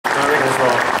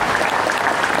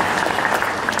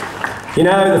You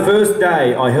know, the first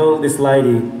day I held this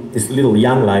lady, this little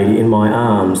young lady in my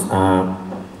arms, I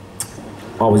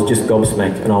was just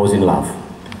gobsmacked and I was in love.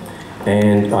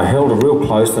 And I held her real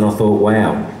close and I thought,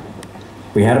 wow,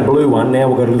 we had a blue one, now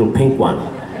we've got a little pink one.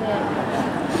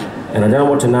 And I don't know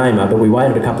what to name her, but we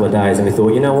waited a couple of days and we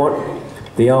thought, you know what?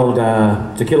 The old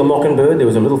To Kill a Mockingbird, there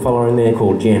was a little fella in there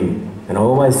called Jem. And I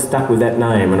always stuck with that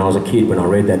name when I was a kid, when I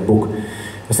read that book.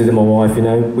 I said to my wife, you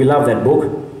know, we love that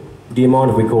book. Do you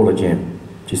mind if we call her Jem?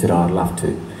 She said, oh, I'd love to.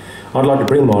 I'd like to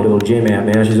bring my little Jem out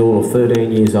now. She's all of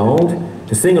 13 years old,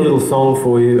 to sing a little song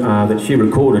for you that she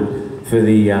recorded for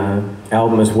the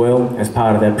album as well, as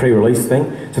part of that pre-release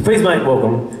thing. So please make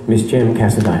welcome Miss Jem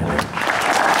Cassar-Daley.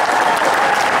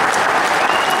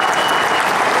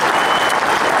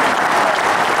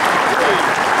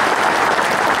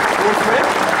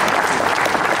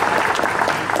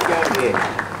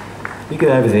 You go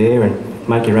over there and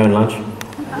make your own lunch.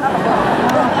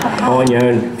 Iron your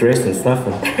own dress and stuff.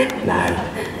 And no.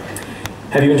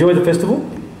 Have you enjoyed the festival?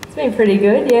 It's been pretty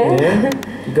good, yeah. Yeah?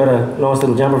 You got a nice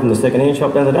little jumper from the second-hand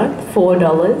shop the other day? $4.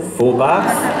 $4?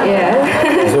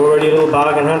 Yeah. He's already a little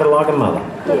bargain hunter like a mother.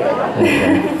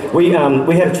 Yeah. Okay.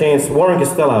 We had a chance, Warren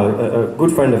Costello, a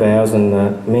good friend of ours and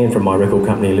a man from my record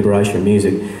company, Liberation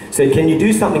Music, said, can you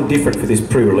do something different for this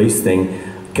pre-release thing?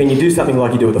 Can you do something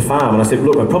like you do at the farm? And I said,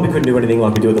 look, I probably couldn't do anything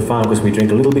like we do at the farm because we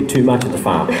drink a little bit too much at the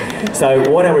farm. So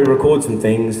why don't we record some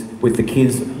things with the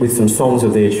kids with some songs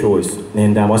of their choice?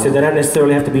 And I said, they don't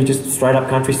necessarily have to be just straight up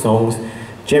country songs.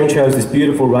 Jem chose this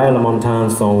beautiful Ray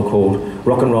LaMontagne song called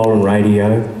Rock and Roll and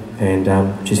Radio, and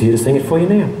she's here to sing it for you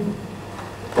now.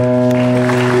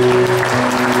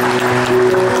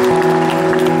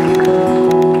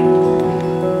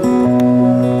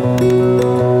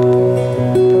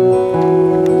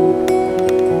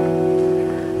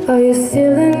 Are you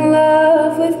still in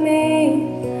love with me,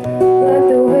 like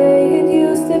the way it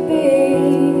used to be,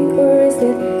 or is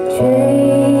it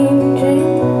changing?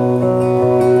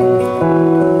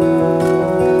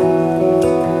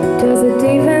 Does it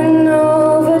deepen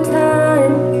over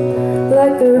time,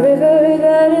 like the river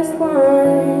that is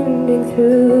winding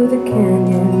through the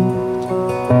canyon?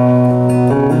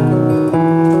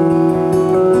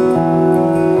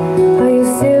 Are you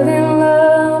still in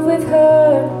love with her?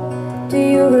 Do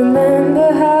you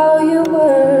remember how you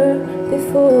were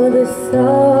before the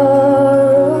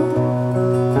sorrow?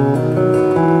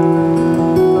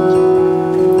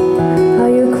 Are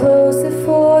you closer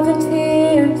for the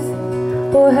tears,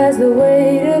 or has the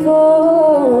weight of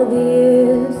all the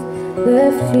years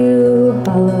left you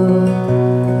hollow?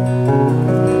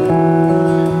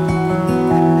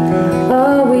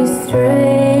 Are we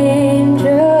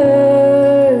strangers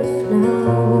now?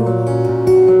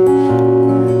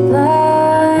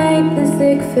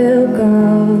 Sickville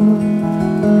girl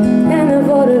and the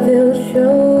vaudeville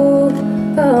show.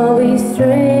 Are we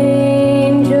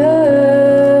strangers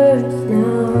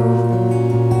now?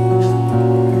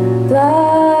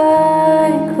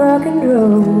 Like rock and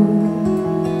roll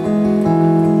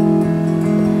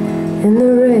and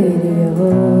the radio.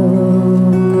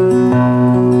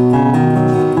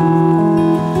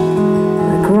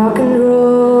 Like rock and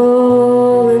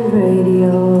roll and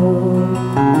radio.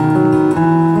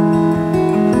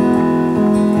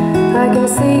 I can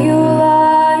see you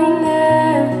lying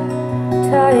there,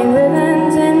 tying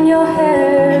ribbons in your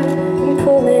hair and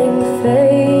pulling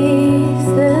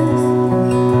faces.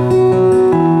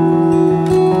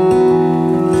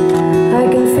 I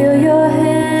can feel your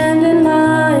hand in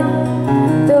mine,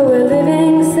 though we're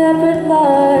living separate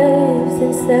lives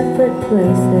in separate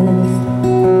places.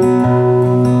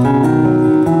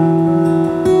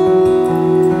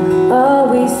 Are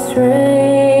we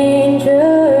strangers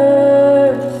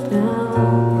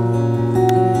now?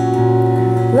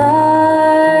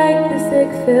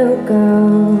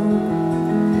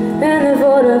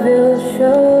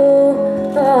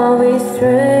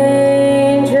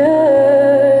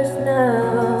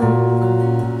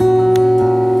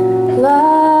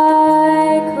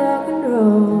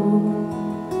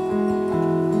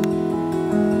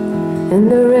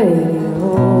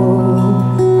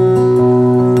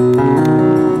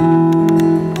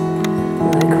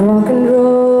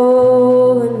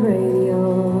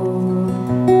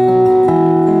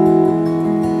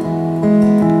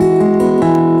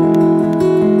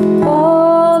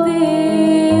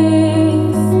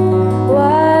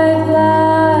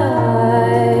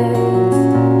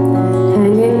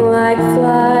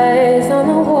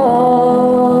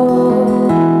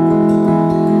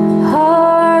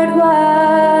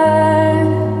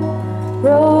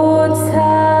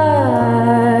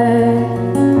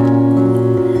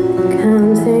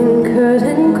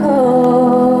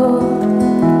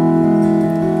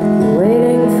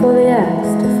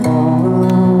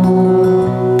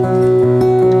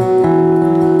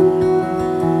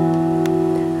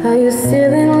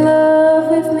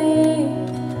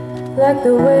 like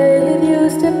the way it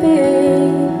used to be?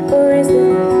 Or is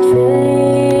it changing?